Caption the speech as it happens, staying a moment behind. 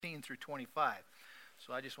through 25.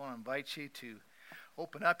 So I just want to invite you to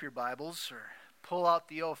open up your Bibles or pull out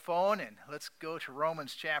the old phone and let's go to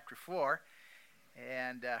Romans chapter 4.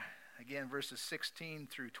 And again, verses 16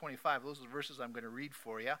 through 25. Those are the verses I'm going to read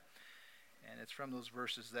for you. And it's from those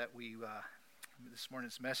verses that this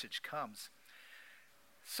morning's message comes.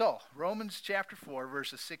 So, Romans chapter 4,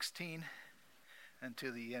 verses 16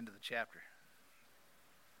 until the end of the chapter.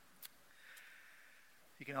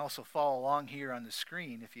 You can also follow along here on the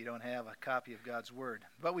screen if you don't have a copy of God's Word.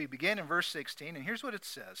 But we begin in verse 16, and here's what it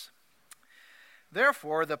says.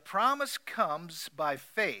 Therefore, the promise comes by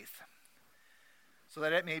faith, so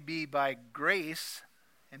that it may be by grace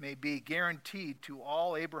and may be guaranteed to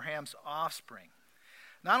all Abraham's offspring,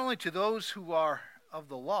 not only to those who are of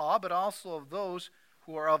the law, but also of those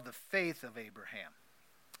who are of the faith of Abraham.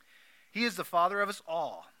 He is the father of us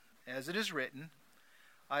all, as it is written,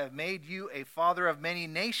 I have made you a father of many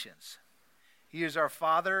nations. He is our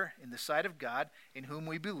Father in the sight of God, in whom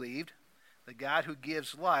we believed, the God who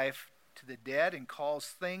gives life to the dead and calls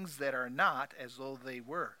things that are not as though they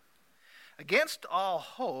were. Against all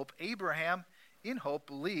hope, Abraham in hope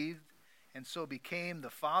believed, and so became the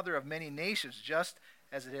father of many nations, just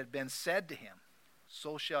as it had been said to him,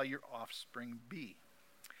 so shall your offspring be.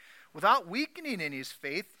 Without weakening in his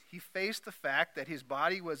faith, he faced the fact that his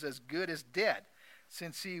body was as good as dead,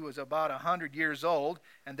 since he was about 100 years old,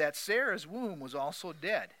 and that Sarah's womb was also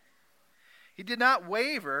dead. He did not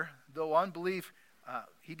waver through unbelief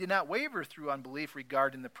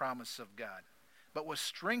regarding the promise of God, but was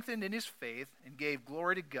strengthened in his faith and gave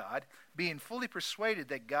glory to God, being fully persuaded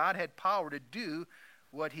that God had power to do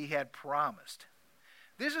what he had promised.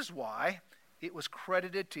 This is why it was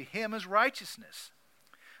credited to him as righteousness.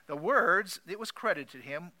 The words it was credited to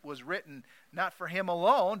him was written not for him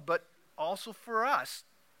alone, but also for us,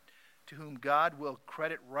 to whom God will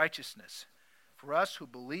credit righteousness, for us who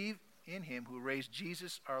believe in him who raised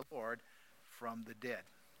Jesus our Lord from the dead.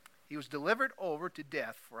 He was delivered over to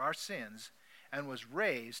death for our sins and was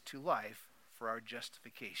raised to life for our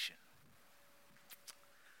justification.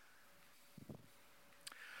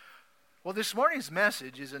 Well, this morning's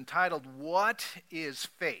message is entitled, What is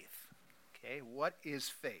Faith? Okay, what is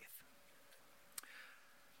faith?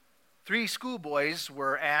 3 schoolboys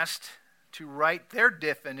were asked to write their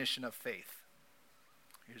definition of faith.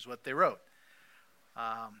 Here's what they wrote.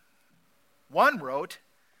 One wrote,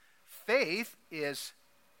 faith is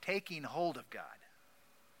taking hold of God.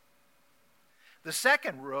 The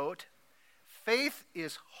second wrote, faith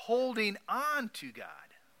is holding on to God.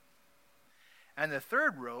 And the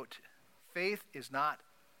third wrote, faith is not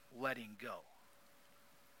letting go.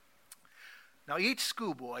 Now, each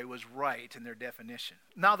schoolboy was right in their definition.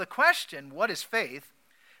 Now, the question, what is faith,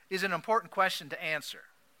 is an important question to answer.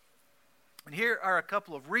 And here are a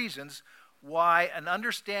couple of reasons why an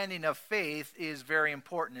understanding of faith is very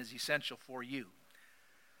important, is essential for you.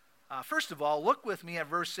 First of all, look with me at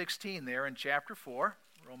verse 16 there in chapter 4,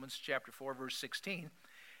 Romans chapter 4, verse 16.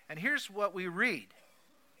 And here's what we read.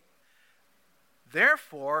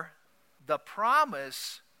 Therefore, the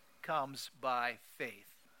promise comes by faith.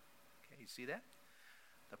 Okay, you see that?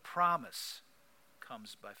 The promise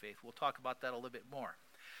comes by faith. We'll talk about that a little bit more.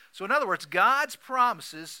 So in other words, God's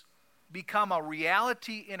promises become a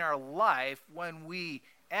reality in our life when we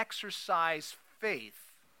exercise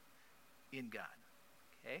faith in God.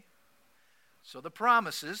 Okay? So the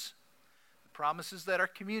promises that are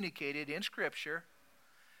communicated in Scripture,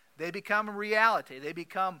 they become a reality. They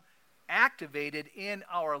become activated in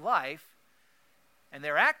our life, and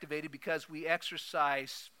they're activated because we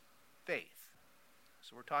exercise faith.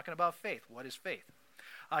 So we're talking about faith. What is faith?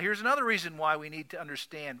 Here's another reason why we need to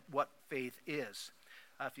understand what faith is.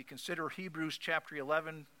 If you consider Hebrews chapter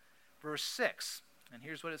 11, verse 6, and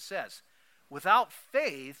here's what it says. Without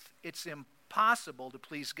faith, it's impossible to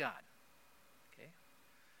please God. Okay?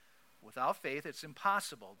 Without faith, it's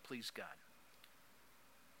impossible to please God.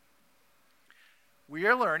 We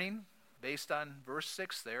are learning, based on verse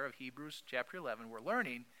 6 there of Hebrews chapter 11, we're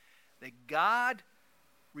learning that God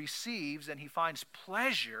receives and he finds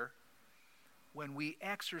pleasure when we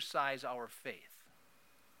exercise our faith.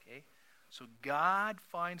 Okay? So God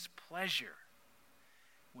finds pleasure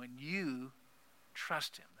when you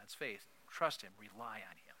trust him. That's faith. Trust him. Rely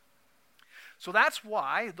on him. So that's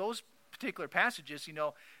why those particular passages,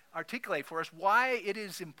 articulate for us why it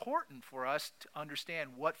is important for us to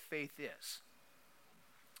understand what faith is.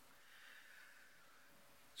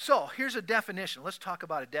 So here's a definition. Let's talk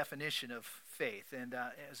about a definition of faith. And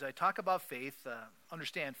as I talk about faith,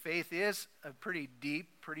 understand faith is a pretty deep,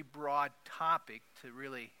 pretty broad topic to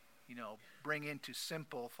really, bring into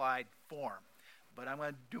simplified form. but I'm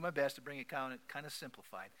going to do my best to bring it kind of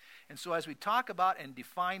simplified. And so as we talk about and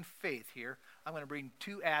define faith here, I'm going to bring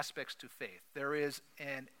two aspects to faith. There is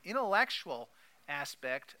an intellectual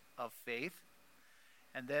aspect of faith,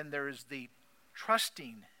 and then there is the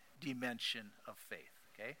trusting dimension of faith.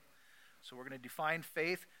 Okay? So we're going to define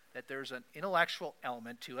faith, that there's an intellectual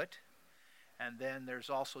element to it, and then there's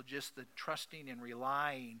also just the trusting and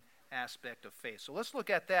relying aspect of faith. So let's look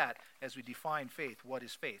at that as we define faith. What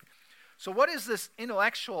is faith? So what is this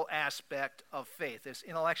intellectual aspect of faith, this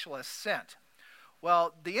intellectual assent?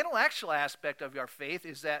 Well, the intellectual aspect of our faith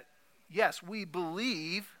is that, yes, we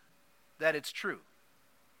believe that it's true.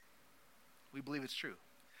 We believe it's true.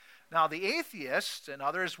 Now, the atheists and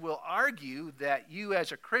others will argue that you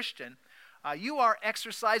as a Christian, you are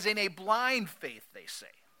exercising a blind faith, they say.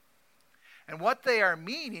 And what they are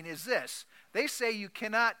meaning is this. They say your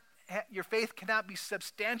faith cannot be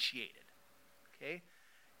substantiated. Okay?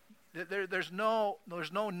 There's no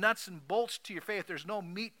nuts and bolts to your faith. There's no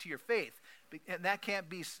meat to your faith. And that can't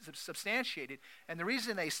be substantiated. And the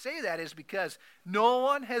reason they say that is because no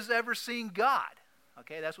one has ever seen God.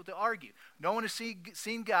 Okay, that's what they argue. No one has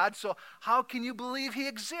seen God, so how can you believe he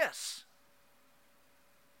exists?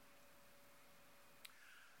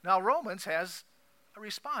 Now, Romans has a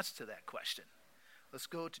response to that question. Let's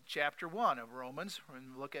go to chapter 1 of Romans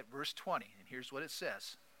and look at verse 20. And here's what it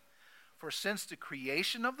says. For since the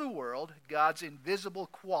creation of the world, God's invisible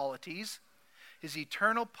qualities, his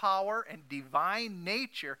eternal power and divine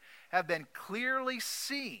nature have been clearly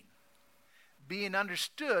seen, being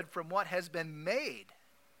understood from what has been made,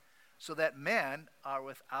 so that men are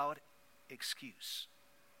without excuse.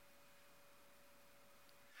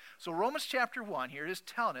 So Romans chapter 1 here is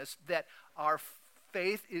telling us that our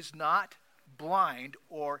faith is not blind,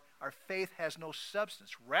 or our faith has no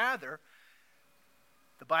substance. Rather,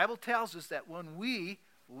 the Bible tells us that when we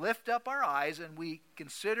lift up our eyes and we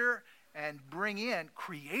consider and bring in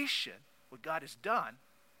creation, what God has done,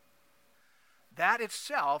 that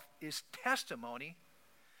itself is testimony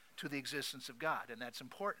to the existence of God, and that's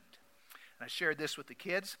important. And I shared this with the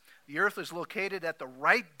kids. The earth is located at the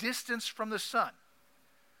right distance from the sun.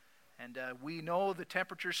 And we know the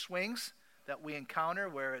temperature swings that we encounter,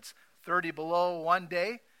 where it's 30 below one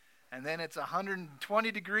day, and then it's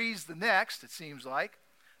 120 degrees the next, it seems like.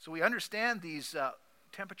 So we understand these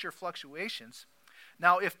temperature fluctuations.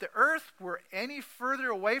 Now, if the earth were any further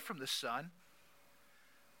away from the sun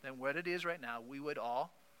than what it is right now, we would all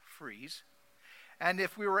freeze. And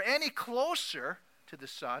if we were any closer to the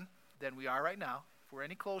sun than we are right now, if we're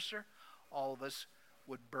any closer, all of us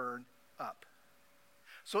would burn up.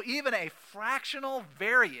 So even a fractional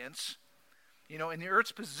variance, in the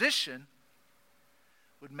earth's position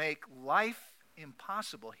would make life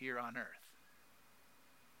impossible here on earth.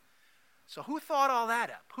 So who thought all that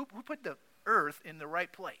up? Who put the earth in the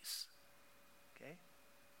right place? Okay.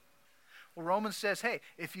 Well, Romans says, hey,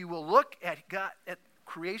 if you will look at God, at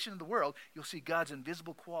creation of the world, you'll see God's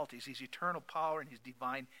invisible qualities, his eternal power, and his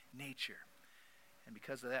divine nature. And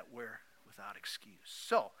because of that, we're without excuse.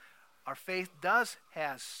 So, our faith does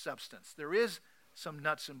have substance. There is some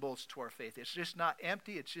nuts and bolts to our faith. It's just not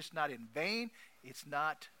empty. It's just not in vain. It's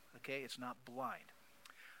not blind.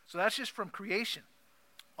 So that's just from creation.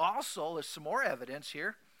 Also, there's some more evidence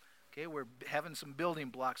here. Okay, we're having some building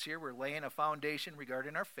blocks here. We're laying a foundation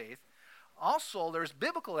regarding our faith. Also, there's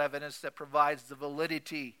biblical evidence that provides the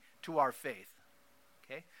validity to our faith.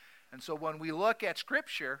 Okay? And so when we look at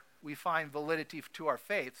Scripture, we find validity to our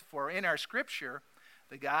faith. For in our Scripture,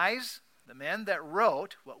 the men that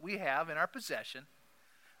wrote what we have in our possession,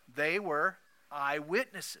 they were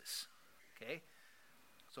eyewitnesses. Okay?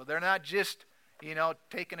 So they're not just,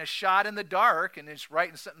 taking a shot in the dark and just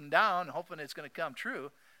writing something down hoping it's going to come true.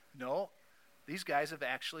 No, these guys have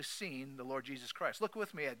actually seen the Lord Jesus Christ. Look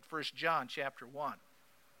with me at 1 John chapter 1.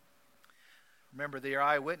 Remember, they are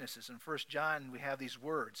eyewitnesses. In 1 John, we have these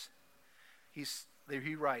words. He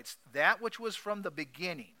writes, that which was from the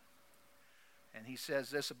beginning. And he says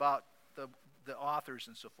this about the authors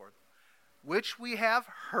and so forth. Which we have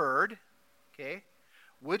heard, okay,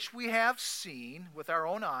 which we have seen with our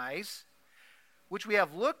own eyes, which we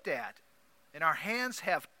have looked at, and our hands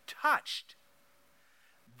have touched.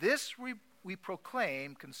 This we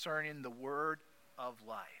proclaim concerning the word of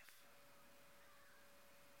life.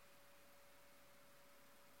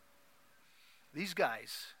 These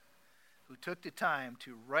guys who took the time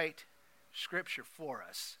to write Scripture for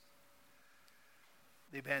us,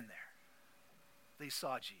 they've been there. They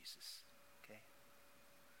saw Jesus. Okay?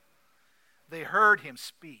 They heard him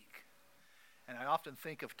speak. And I often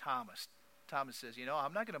think of Thomas. Thomas says,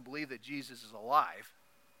 I'm not going to believe that Jesus is alive.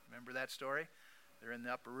 Remember that story? They're in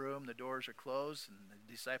the upper room, the doors are closed, and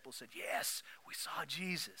the disciples said, yes, we saw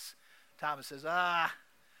Jesus. Thomas says, I'm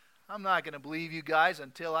not going to believe you guys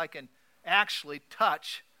until I can actually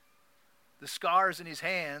touch the scars in his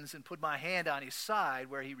hands and put my hand on his side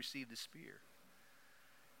where he received the spear.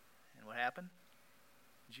 And what happened?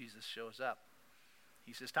 Jesus shows up.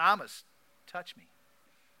 He says, Thomas, touch me.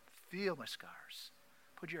 Feel my scars.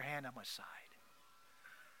 Put your hand on my side.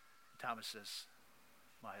 And Thomas says,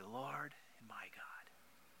 my Lord and my God.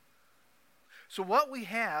 So what we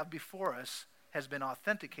have before us has been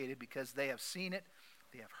authenticated because they have seen it,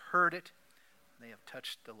 they have heard it, they have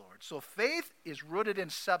touched the Lord. So faith is rooted in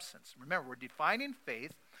substance. Remember, we're defining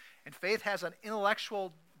faith, and faith has an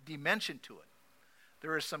intellectual dimension to it.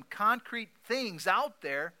 There are some concrete things out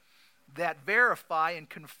there that verify and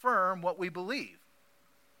confirm what we believe.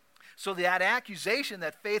 So that accusation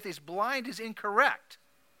that faith is blind is incorrect.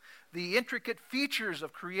 The intricate features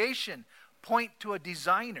of creation point to a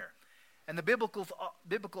designer. And the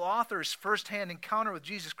biblical author's firsthand encounter with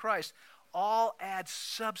Jesus Christ all add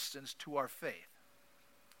substance to our faith.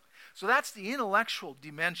 So that's the intellectual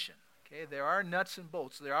dimension. Okay, there are nuts and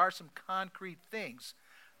bolts. There are some concrete things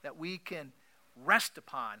that we can rest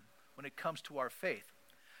upon when it comes to our faith.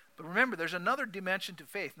 But remember, there's another dimension to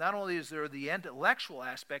faith. Not only is there the intellectual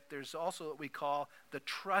aspect, there's also what we call the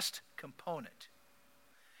trust component.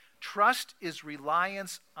 Trust is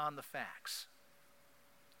reliance on the facts.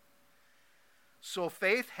 So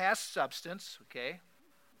faith has substance, okay?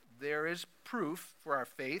 There is proof for our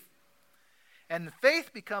faith. And the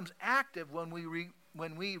faith becomes active when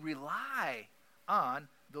we rely on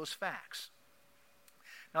those facts.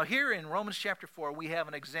 Now here in Romans chapter 4, we have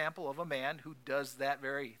an example of a man who does that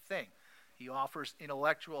very thing. He offers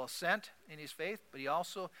intellectual assent in his faith, but he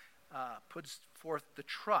also puts forth the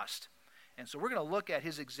trust. And so we're going to look at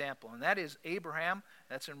his example, and that is Abraham.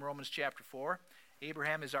 That's in Romans chapter 4.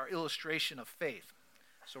 Abraham is our illustration of faith.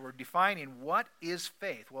 So we're defining what is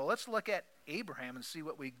faith. Well, let's look at Abraham and see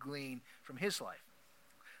what we glean from his life.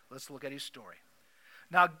 Let's look at his story.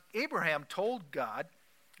 Now,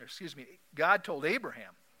 God told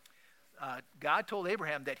Abraham. God told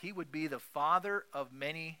Abraham that he would be the father of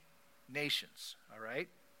many nations. All right?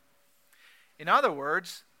 In other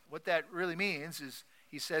words, what that really means is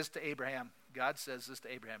he says to Abraham, God says this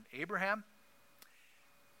to Abraham, Abraham,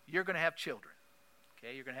 you're going to have children.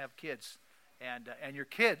 Okay, you're going to have kids. And your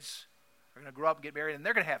kids are going to grow up and get married, and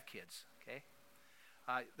they're going to have kids. Okay?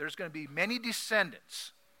 There's going to be many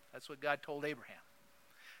descendants. That's what God told Abraham.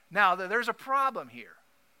 Now, there's a problem here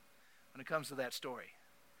when it comes to that story.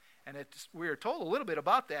 And we are told a little bit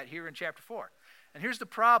about that here in chapter 4. And here's the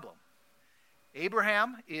problem.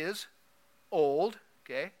 Abraham is old,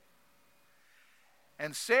 okay?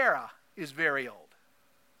 And Sarah is very old.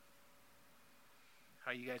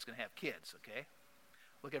 How are you guys going to have kids, okay?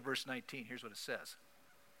 Look at verse 19. Here's what it says.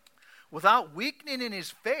 Without weakening in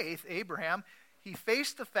his faith, Abraham, he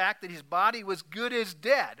faced the fact that his body was good as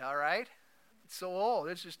dead, all right? It's so old.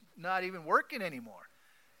 It's just not even working anymore.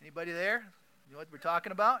 Anybody there? You know what we're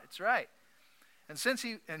talking about? It's right.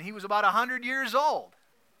 And he was about 100 years old.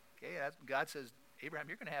 Okay, God says, Abraham,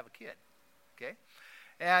 you're going to have a kid. Okay?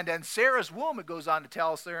 And Sarah's womb, it goes on to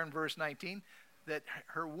tell us there in verse 19, that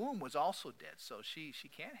her womb was also dead, so she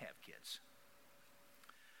can't have kids.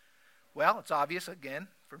 Well, it's obvious, again,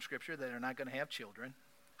 from Scripture that they're not going to have children.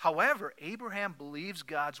 However, Abraham believes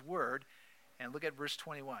God's word, and look at verse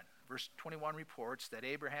 21. Verse 21 reports that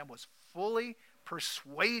Abraham was fully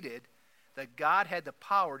persuaded that God had the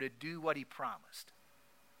power to do what he promised.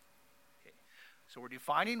 Okay. So we're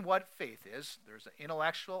defining what faith is. There's an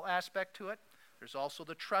intellectual aspect to it. There's also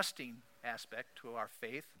the trusting aspect to our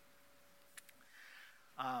faith.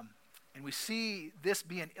 And we see this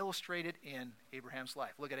being illustrated in Abraham's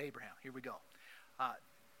life. Look at Abraham. Here we go.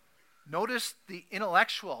 Notice the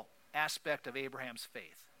intellectual aspect of Abraham's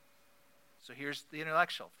faith. So here's the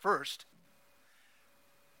intellectual. First,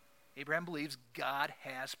 Abraham believes God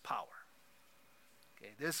has power.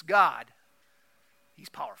 Okay, this God, he's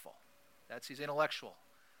powerful. That's his intellectual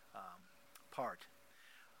part.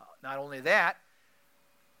 Not only that,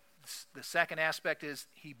 the second aspect is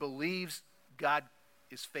he believes God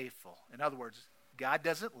is faithful. In other words, God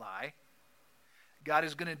doesn't lie. God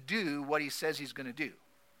is going to do what he says he's going to do.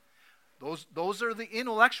 Those are the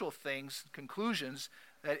intellectual things, conclusions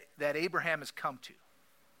that Abraham has come to.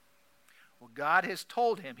 What God has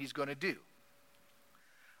told him he's going to do.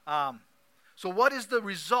 So what is the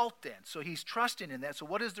result then? So he's trusting in that. So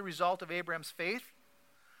what is the result of Abraham's faith?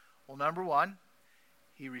 Well, number one,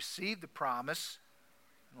 he received the promise.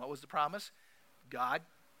 And what was the promise? God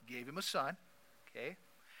gave him a son. Okay.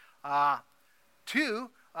 Two,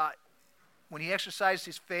 when he exercised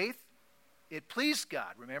his faith, it pleased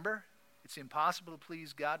God. Remember? It's impossible to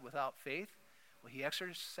please God without faith. Well, he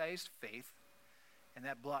exercised faith, and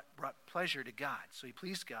that brought pleasure to God. So he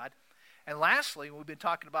pleased God. And lastly, we've been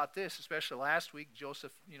talking about this, especially last week.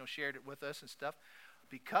 Joseph, shared it with us and stuff.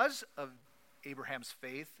 Because of Abraham's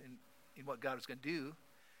faith in what God was going to do,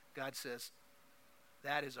 God says,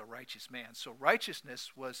 that is a righteous man. So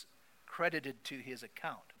righteousness was credited to his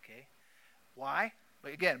account, okay? Why?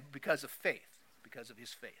 But again, because of faith, because of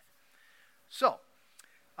his faith. So,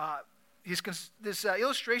 this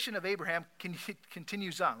illustration of Abraham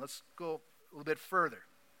continues on. Let's go a little bit further.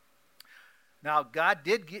 Now, God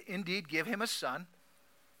did indeed give him a son.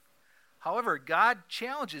 However, God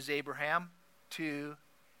challenges Abraham to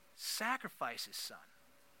sacrifice his son.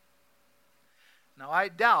 Now, I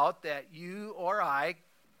doubt that you or I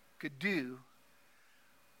could do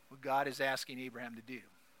what God is asking Abraham to do.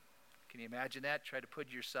 Can you imagine that? Try to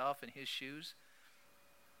put yourself in his shoes.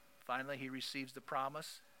 Finally, he receives the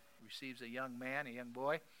promise. He receives a young man, a young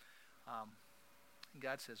boy. And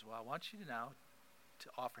God says, well, I want you now to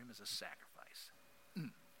offer him as a sacrifice.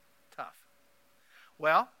 Tough.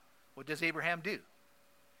 Well, what does Abraham do?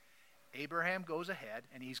 Abraham goes ahead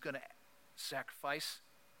and he's going to sacrifice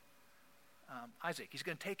Isaac. He's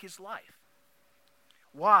going to take his life.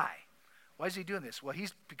 Why? Why is he doing this? Well,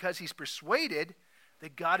 because he's persuaded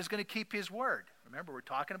that God is going to keep his word. Remember, we're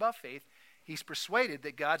talking about faith. He's persuaded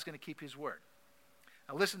that God's going to keep his word.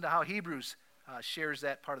 Now listen to how Hebrews shares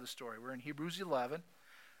that part of the story. We're in Hebrews 11,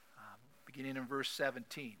 beginning in verse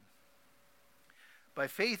 17. By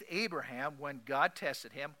faith, Abraham, when God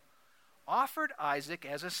tested him, offered Isaac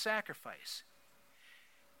as a sacrifice.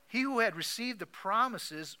 He who had received the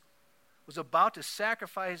promises was about to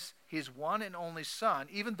sacrifice his one and only son,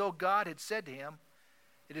 even though God had said to him,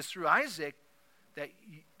 it is through Isaac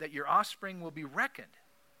that your offspring will be reckoned.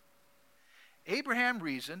 Abraham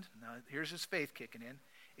reasoned, now here's his faith kicking in,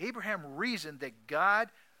 Abraham reasoned that God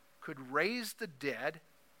could raise the dead,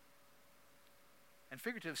 and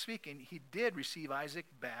figuratively speaking, he did receive Isaac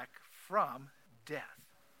back from death.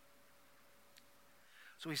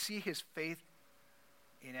 So we see his faith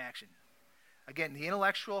in action. Again, the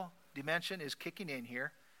intellectual dimension is kicking in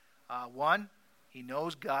here. One, he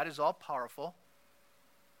knows God is all powerful.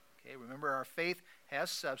 Okay, remember our faith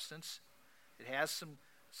has substance. It has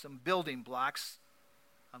some building blocks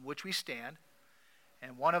on which we stand.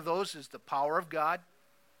 And one of those is the power of God.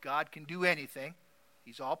 God can do anything.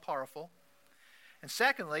 He's all powerful. And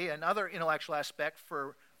secondly, another intellectual aspect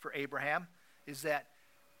for Abraham is that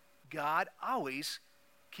God always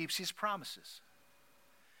keeps his promises.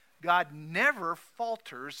 God never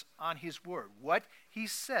falters on his word. What he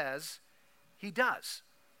says, he does.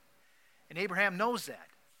 And Abraham knows that.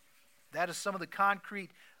 That is some of the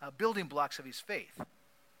concrete building blocks of his faith.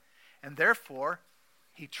 And therefore,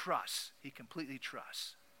 he trusts. He completely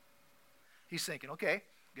trusts. He's thinking, okay,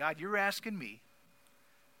 God, you're asking me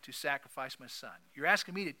to sacrifice my son. You're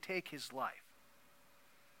asking me to take his life.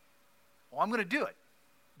 Well, I'm going to do it.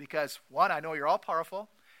 Because, one, I know you're all powerful,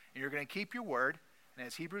 and you're going to keep your word. And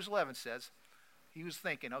as Hebrews 11 says, he was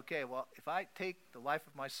thinking, okay, well, if I take the life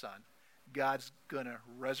of my son, God's going to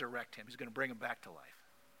resurrect him. He's going to bring him back to life.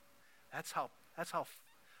 That's how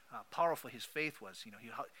powerful his faith was.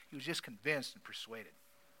 He was just convinced and persuaded.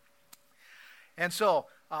 And so,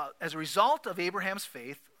 as a result of Abraham's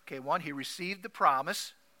faith, okay, one, he received the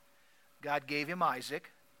promise. God gave him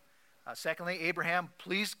Isaac. Secondly, Abraham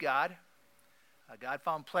pleased God. God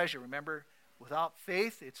found pleasure. Remember, without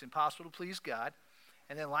faith, it's impossible to please God.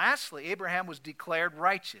 And then lastly, Abraham was declared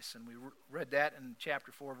righteous. And we read that in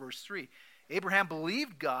chapter 4, verse 3. Abraham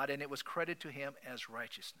believed God, and it was credited to him as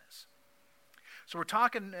righteousness. So we're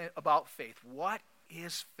talking about faith. What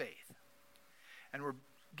is faith? And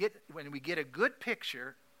when we get a good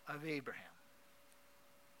picture of Abraham,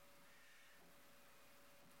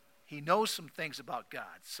 he knows some things about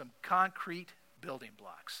God, some concrete building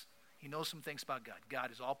blocks. He knows some things about God.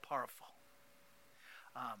 God is all powerful.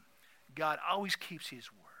 God always keeps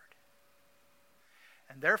his word.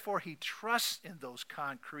 And therefore, he trusts in those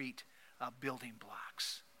concrete building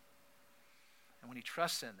blocks. And when he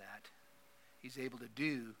trusts in that, he's able to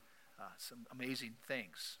do some amazing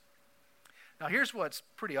things. Now, here's what's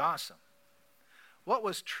pretty awesome. What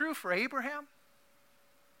was true for Abraham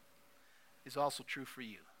is also true for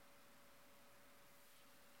you.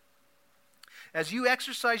 As you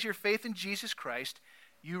exercise your faith in Jesus Christ,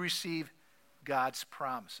 you receive God's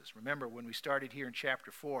promises. Remember, when we started here in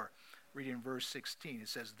chapter 4, reading in verse 16, it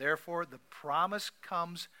says, therefore, the promise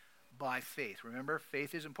comes by faith. Remember,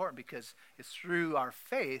 faith is important because it's through our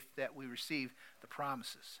faith that we receive the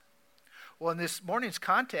promises. Well, in this morning's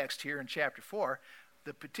context here in chapter 4,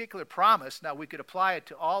 the particular promise, now we could apply it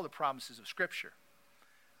to all the promises of Scripture.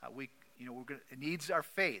 It needs our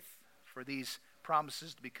faith for these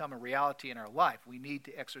promises to become a reality in our life. We need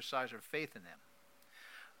to exercise our faith in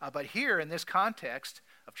them. But here in this context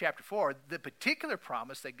of chapter 4, the particular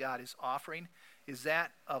promise that God is offering is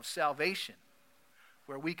that of salvation,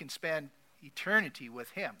 where we can spend eternity with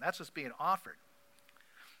Him. That's what's being offered.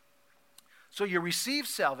 So you receive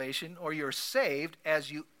salvation, or you're saved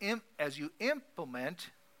as you implement,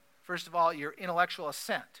 first of all, your intellectual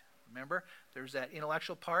assent. Remember, there's that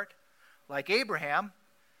intellectual part. Like Abraham,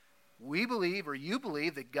 we believe, or you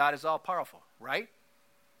believe, that God is all-powerful, right?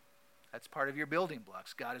 That's part of your building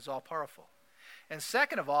blocks. God is all-powerful. And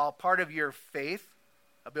second of all, part of your faith,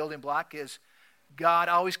 a building block, is God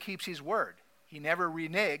always keeps His word. He never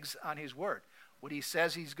reneges on His word. What He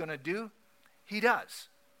says He's going to do, He does.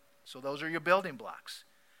 So those are your building blocks.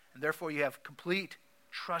 And therefore you have complete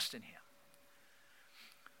trust in Him.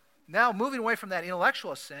 Now, moving away from that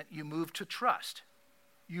intellectual assent, you move to trust.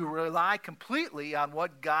 You rely completely on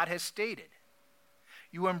what God has stated.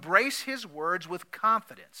 You embrace His words with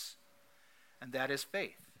confidence, and that is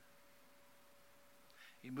faith.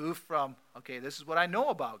 You move from, okay, this is what I know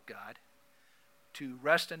about God, to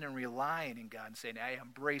resting and relying in God and saying, I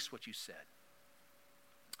embrace what you said.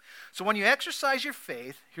 So when you exercise your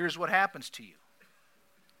faith, here's what happens to you.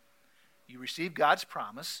 You receive God's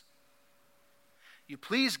promise. You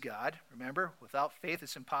please God. Remember, without faith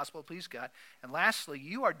it's impossible to please God. And lastly,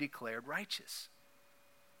 you are declared righteous.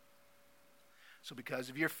 So because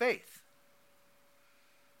of your faith,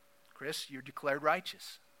 Chris, you're declared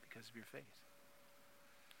righteous because of your faith.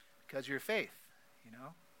 Because of your faith,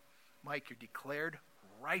 Mike, you're declared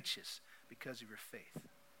righteous because of your faith.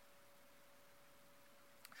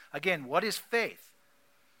 Again, what is faith?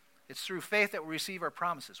 It's through faith that we receive our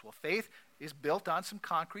promises. Well, faith is built on some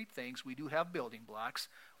concrete things. We do have building blocks.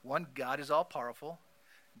 One, God is all-powerful.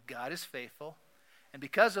 God is faithful. And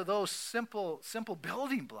because of those simple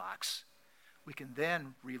building blocks, we can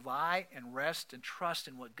then rely and rest and trust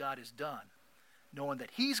in what God has done, knowing that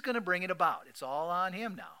He's going to bring it about. It's all on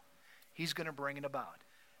Him now. He's going to bring it about,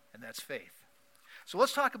 and that's faith. So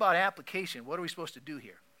let's talk about application. What are we supposed to do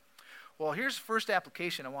here? Well, here's the first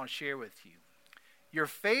application I want to share with you. Your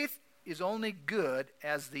faith is only good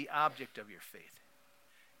as the object of your faith.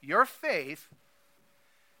 Your faith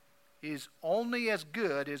is only as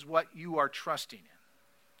good as what you are trusting in.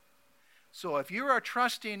 So if you are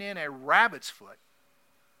trusting in a rabbit's foot,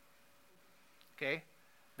 okay,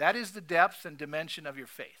 that is the depth and dimension of your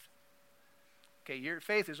faith. Okay, your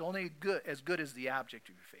faith is only as good as the object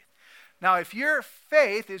of your faith. Now, if your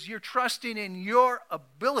faith is you're trusting in your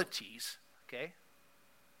abilities, okay,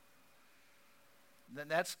 then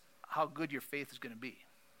that's how good your faith is going to be,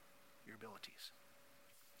 your abilities.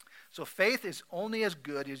 So faith is only as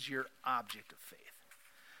good as your object of faith.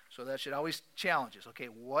 So that should always challenge us. Okay,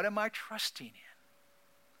 what am I trusting in?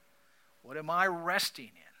 What am I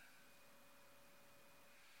resting in?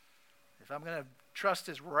 If I'm going to trust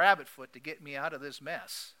this rabbit foot to get me out of this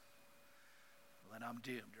mess, then I'm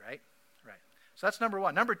doomed, right? Right. So that's number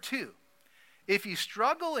one. Number two, if you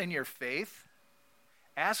struggle in your faith,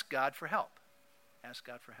 ask God for help. Ask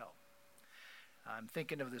God for help. I'm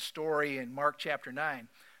thinking of the story in Mark chapter 9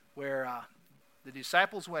 where the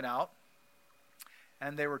disciples went out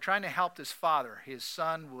and they were trying to help this father. His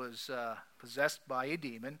son was possessed by a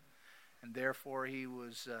demon, and therefore he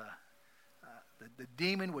was the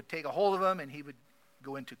demon would take a hold of him and he would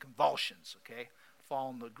go into convulsions, okay, fall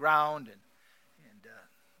on the ground and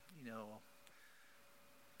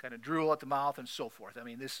kind of drool at the mouth and so forth. I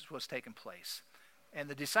mean, this is what's taking place. And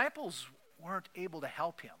the disciples weren't able to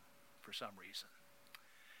help him for some reason.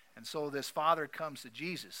 And so this father comes to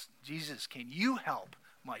Jesus. Jesus, can you help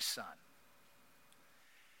my son?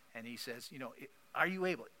 And he says, are you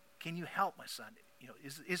able? Can you help my son?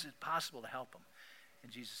 Is it possible to help him?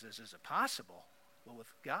 And Jesus says, is it possible? Well,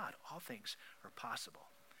 with God, all things are possible,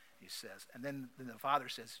 he says. And then the father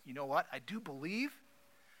says, you know what? I do believe,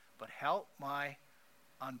 but help my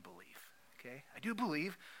unbelief. Okay? I do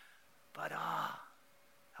believe, but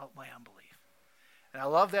help my unbelief. And I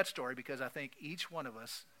love that story because I think each one of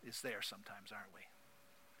us is there sometimes, aren't we?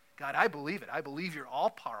 God, I believe it. I believe you're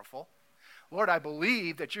all-powerful. Lord, I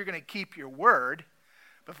believe that you're going to keep your word.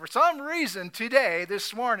 But for some reason today,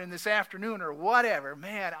 this morning, this afternoon, or whatever,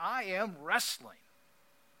 man, I am wrestling.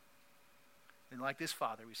 And like this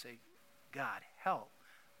father, we say, God, help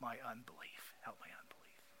my unbelief. Help my unbelief.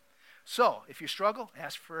 So, if you struggle,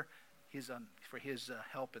 ask for his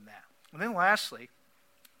help in that. And then lastly,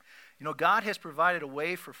 God has provided a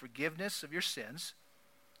way for forgiveness of your sins.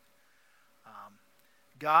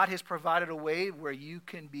 God has provided a way where you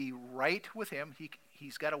can be right with him.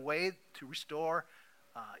 He's got a way to restore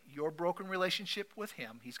your broken relationship with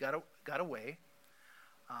him. He's got a way.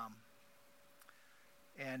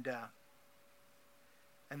 And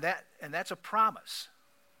that's a promise.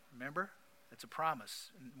 Remember? That's a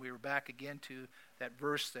promise. And we were back again to that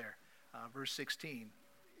verse there, verse 16.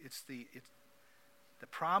 The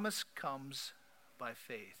promise comes by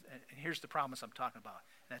faith. And here's the promise I'm talking about,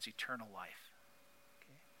 and that's eternal life.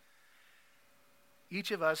 Okay?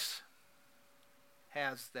 Each of us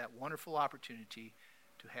has that wonderful opportunity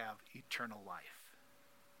to have eternal life.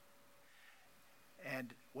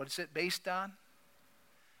 And what is it based on?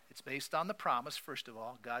 It's based on the promise, first of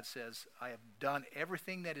all. God says, I have done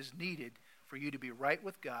everything that is needed for you to be right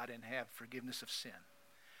with God and have forgiveness of sin.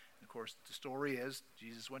 And of course, the story is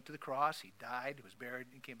Jesus went to the cross, he died, was buried,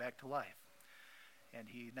 and came back to life. And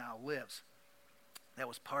he now lives. That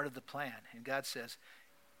was part of the plan. And God says,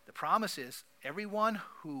 the promise is everyone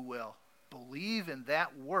who will believe in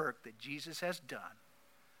that work that Jesus has done,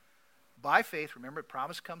 by faith, remember,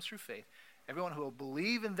 promise comes through faith. Everyone who will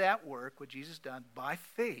believe in that work, what Jesus has done, by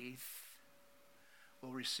faith,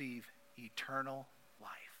 will receive eternal life.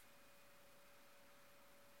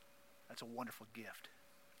 That's a wonderful gift.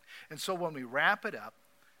 And so when we wrap it up,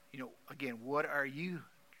 again, what are you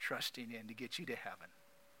trusting in to get you to heaven?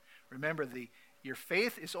 Remember, your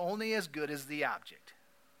faith is only as good as the object.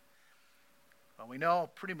 Well, we know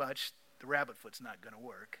pretty much the rabbit foot's not going to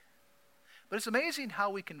work. But it's amazing how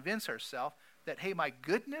we convince ourselves that, hey, my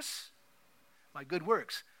goodness, my good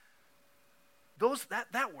works,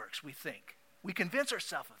 that works, we think. We convince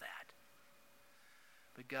ourselves of that.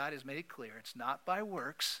 But God has made it clear it's not by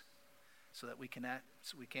works so that we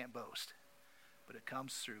can't boast. But it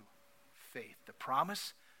comes through faith. The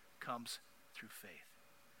promise comes through faith.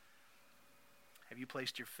 Have you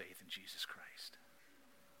placed your faith in Jesus Christ?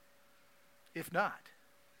 If not,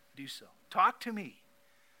 do so. Talk to me.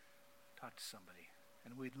 Talk to somebody.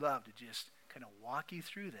 And we'd love to just kind of walk you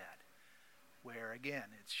through that, where, again,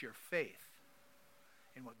 it's your faith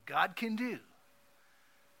in what God can do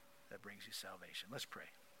that brings you salvation. Let's pray.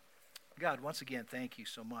 God, once again, thank you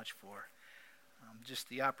so much for just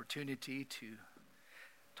the opportunity to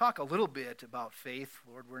talk a little bit about faith.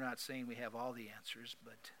 Lord, we're not saying we have all the answers,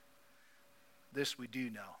 but this we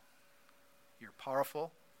do know. You're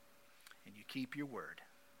powerful, and you keep your word.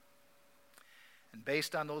 And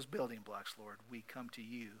based on those building blocks, Lord, we come to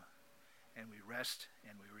you, and we rest,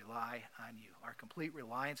 and we rely on you. Our complete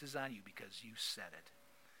reliance is on you because you said it.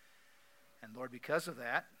 And Lord, because of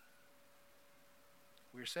that,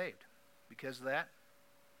 we're saved. Because of that,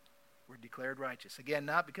 we're declared righteous. Again,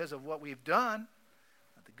 not because of what we've done,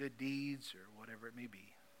 not the good deeds or whatever it may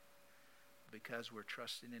be, but because we're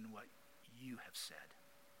trusting in what you have said.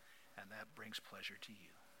 And that brings pleasure to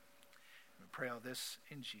you. We pray all this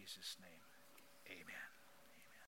in Jesus' name. Amen.